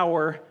by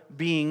our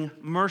being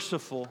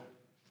merciful.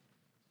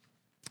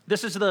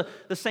 This is the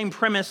same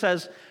premise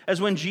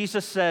as when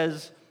Jesus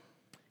says,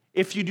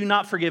 if you do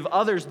not forgive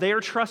others their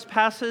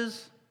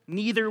trespasses,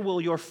 neither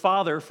will your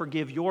Father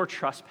forgive your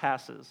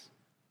trespasses.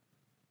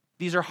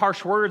 These are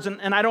harsh words,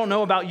 and I don't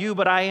know about you,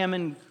 but I am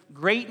in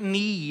great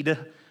need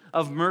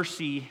of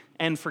mercy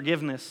and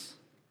forgiveness.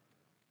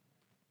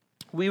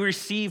 We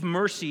receive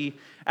mercy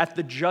at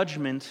the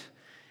judgment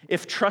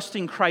if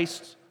trusting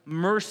Christ's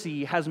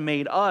mercy has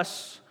made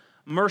us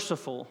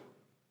merciful.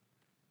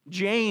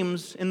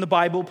 James in the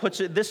Bible puts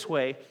it this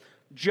way: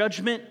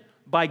 judgment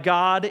by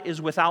God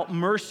is without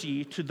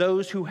mercy to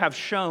those who have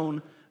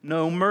shown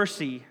no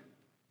mercy.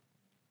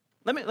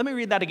 Let me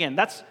read that again.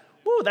 That's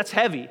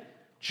heavy.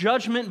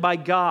 Judgment by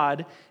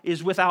God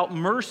is without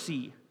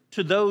mercy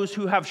to those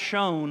who have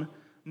shown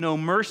no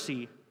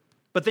mercy.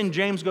 But then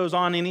James goes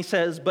on and he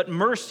says, but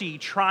mercy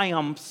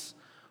triumphs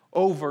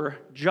over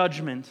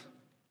judgment.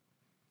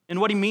 And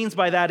what he means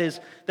by that is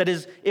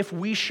if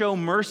we show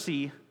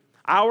mercy,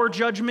 our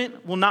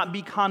judgment will not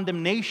be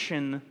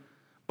condemnation,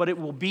 but it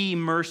will be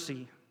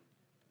mercy.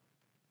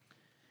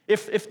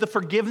 If the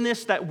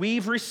forgiveness that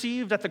we've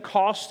received at the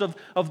cost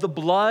of the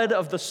blood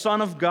of the Son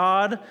of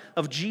God,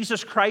 of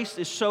Jesus Christ,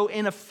 is so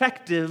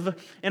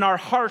ineffective in our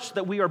hearts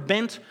that we are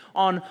bent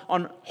on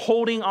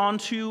holding on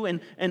to and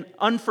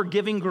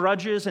unforgiving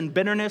grudges and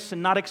bitterness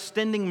and not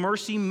extending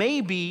mercy,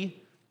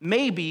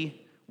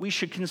 maybe we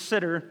should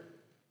consider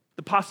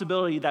the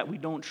possibility that we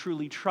don't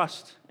truly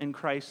trust in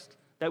Christ,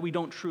 that we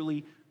don't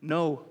truly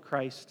know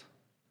Christ.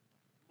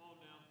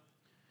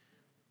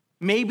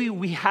 Maybe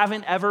we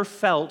haven't ever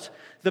felt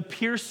the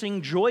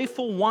piercing,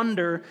 joyful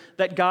wonder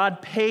that God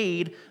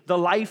paid the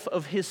life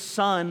of His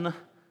Son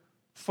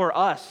for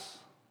us.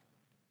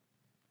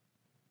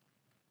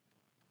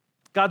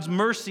 God's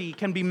mercy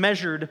can be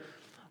measured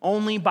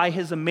only by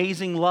His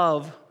amazing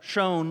love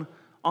shown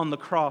on the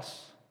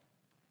cross.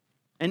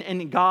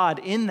 And God,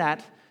 in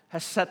that,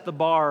 has set the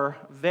bar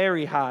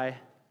very high.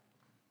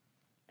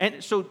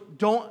 And so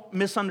don't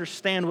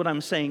misunderstand what I'm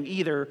saying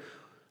either.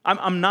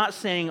 I'm not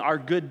saying our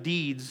good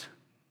deeds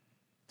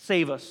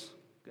save us.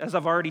 As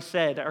I've already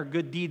said, our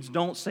good deeds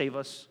don't save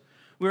us.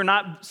 We're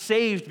not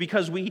saved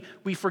because we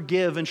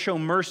forgive and show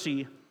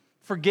mercy.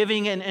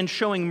 Forgiving and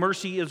showing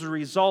mercy is a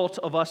result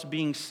of us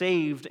being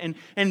saved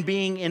and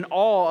being in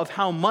awe of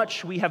how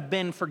much we have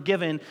been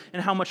forgiven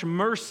and how much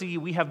mercy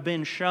we have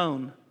been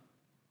shown.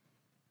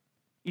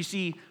 You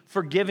see,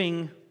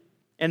 forgiving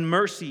and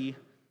mercy,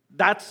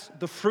 that's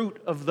the fruit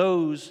of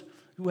those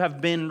who have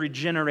been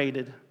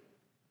regenerated.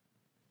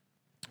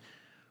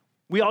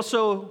 We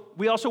also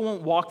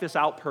won't walk this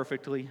out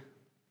perfectly.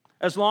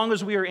 As long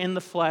as we are in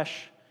the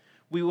flesh,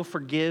 we will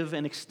forgive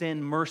and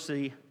extend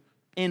mercy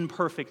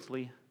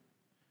imperfectly.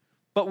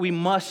 But we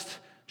must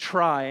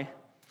try,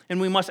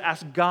 and we must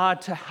ask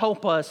God to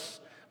help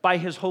us by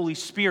His Holy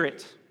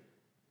Spirit.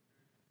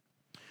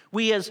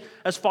 We as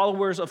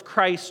followers of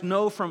Christ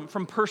know from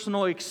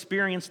personal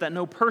experience that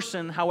no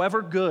person,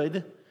 however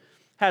good,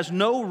 has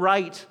no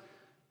right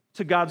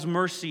to God's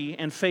mercy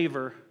and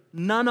favor.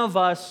 None of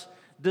us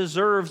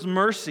deserves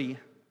mercy.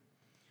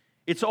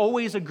 It's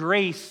always a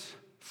grace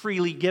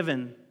freely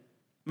given.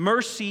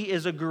 Mercy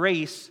is a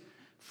grace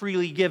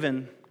freely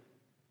given.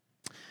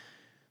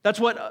 That's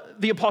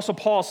what the Apostle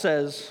Paul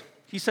says.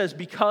 He says,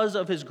 because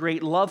of His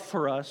great love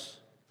for us,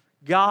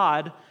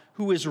 God,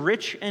 who is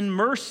rich in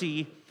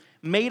mercy,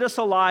 made us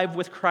alive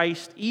with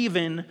Christ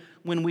even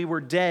when we were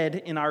dead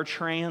in our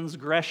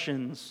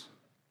transgressions.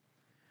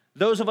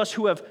 Those of us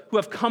who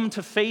have come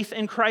to faith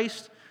in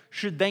Christ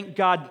should thank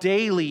God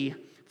daily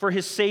for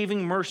His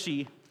saving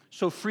mercy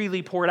so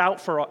freely poured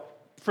out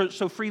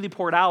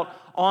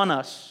on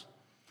us.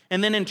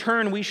 And then in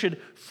turn, we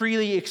should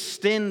freely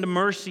extend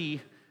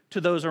mercy to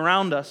those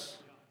around us.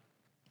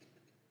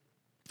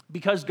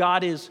 Because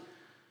God is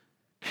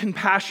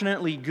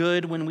compassionately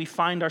good, when we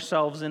find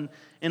ourselves in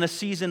a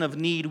season of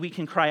need, we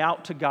can cry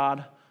out to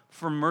God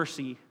for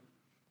mercy.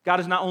 God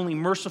is not only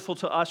merciful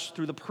to us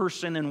through the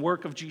person and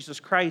work of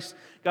Jesus Christ,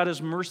 God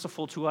is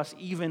merciful to us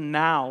even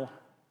now.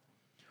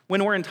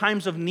 When we're in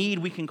times of need,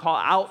 we can call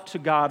out to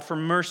God for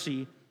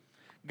mercy.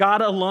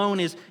 God alone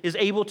is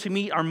able to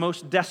meet our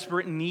most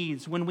desperate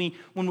needs. When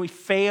we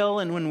fail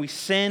and when we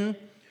sin,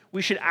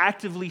 we should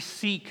actively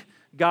seek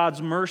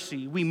God's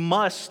mercy. We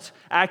must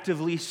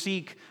actively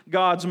seek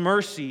God's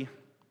mercy.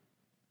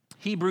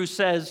 Hebrews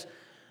says,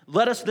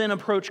 let us then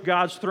approach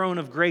God's throne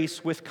of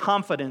grace with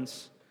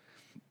confidence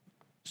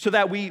so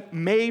that we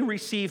may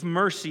receive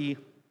mercy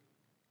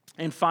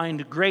and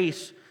find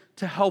grace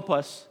to help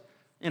us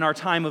in our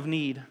time of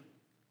need.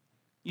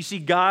 You see,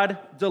 God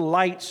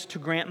delights to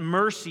grant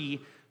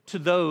mercy to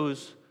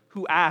those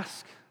who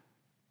ask.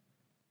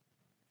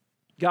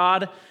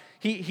 God,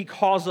 He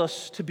calls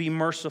us to be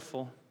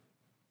merciful.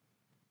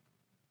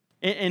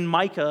 In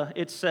Micah,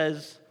 it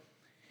says,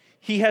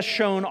 He has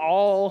shown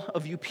all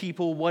of you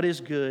people what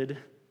is good,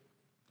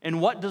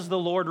 and what does the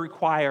Lord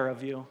require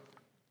of you?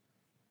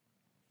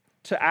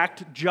 To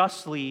act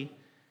justly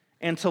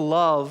and to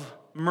love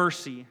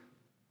mercy.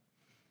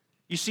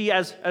 You see,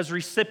 as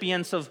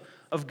recipients of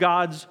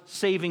God's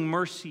saving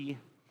mercy,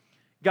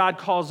 God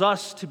calls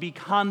us to be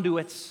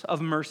conduits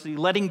of mercy,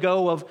 letting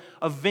go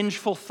of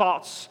vengeful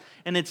thoughts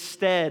and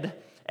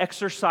instead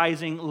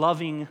exercising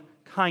loving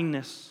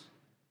kindness.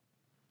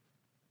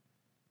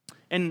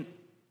 And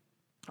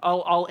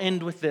I'll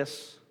end with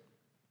this,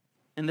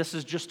 and this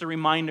is just a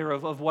reminder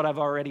of what I've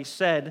already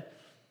said.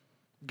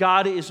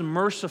 God is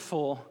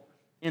merciful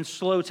and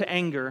slow to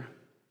anger.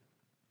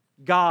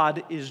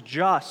 God is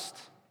just.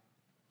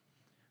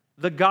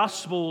 The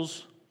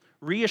gospel's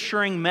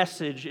reassuring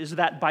message is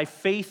that by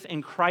faith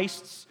in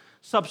Christ's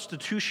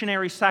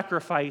substitutionary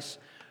sacrifice,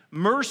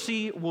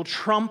 mercy will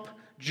trump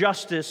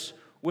justice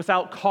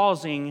without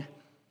causing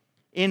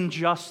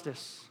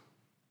injustice.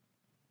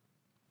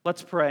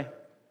 Let's pray.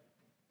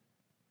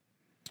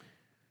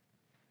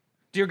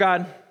 Dear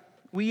God,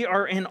 we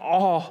are in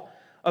awe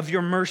of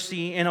your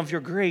mercy and of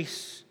your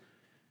grace.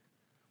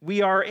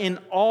 We are in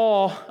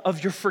awe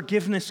of your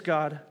forgiveness,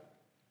 God.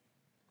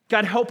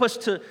 God, help us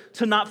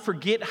to not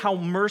forget how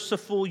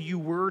merciful you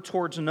were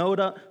towards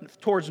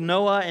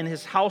Noah and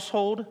his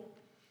household.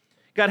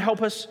 God,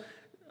 help us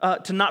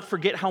to not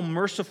forget how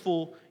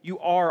merciful you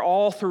are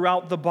all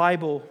throughout the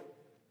Bible.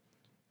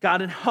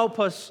 God, and help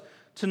us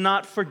to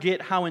not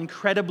forget how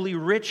incredibly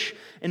rich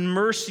in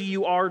mercy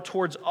you are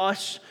towards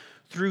us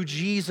through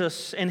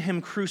Jesus and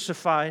him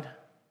crucified.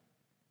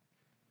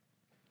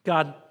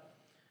 God,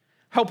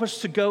 help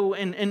us to go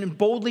and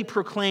boldly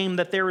proclaim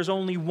that there is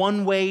only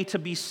one way to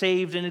be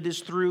saved, and it is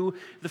through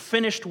the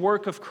finished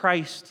work of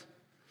Christ.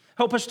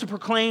 Help us to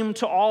proclaim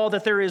to all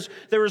that there is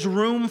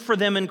room for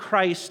them in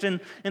Christ, and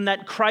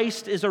that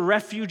Christ is a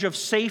refuge of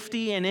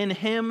safety, and in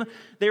him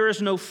there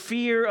is no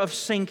fear of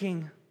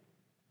sinking.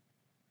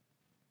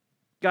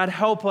 God,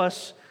 help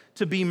us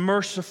to be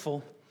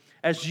merciful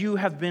as you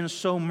have been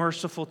so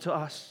merciful to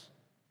us.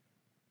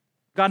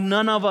 God,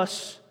 none of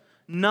us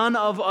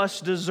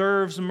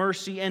deserves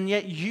mercy, and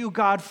yet you,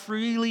 God,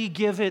 freely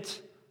give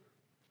it.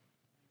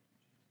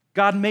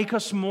 God, make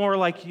us more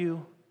like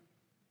you.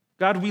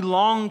 God, we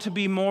long to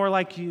be more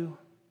like you.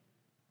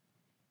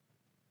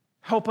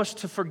 Help us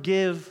to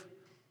forgive.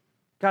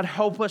 God,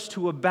 help us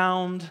to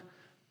abound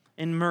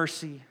in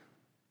mercy.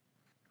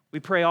 We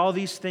pray all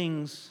these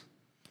things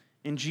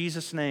in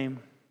Jesus'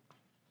 name.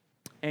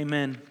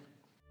 Amen.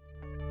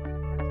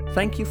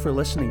 Thank you for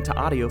listening to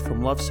audio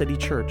from Love City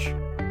Church,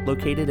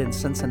 located in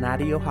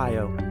Cincinnati,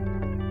 Ohio.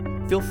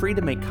 Feel free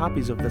to make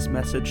copies of this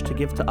message to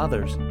give to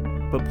others,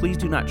 but please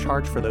do not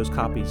charge for those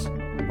copies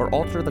or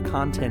alter the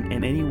content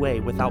in any way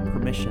without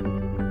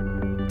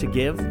permission. To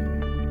give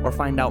or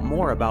find out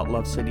more about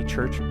Love City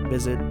Church,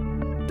 visit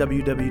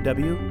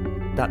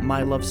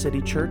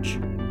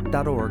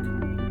www.mylovecitychurch.org.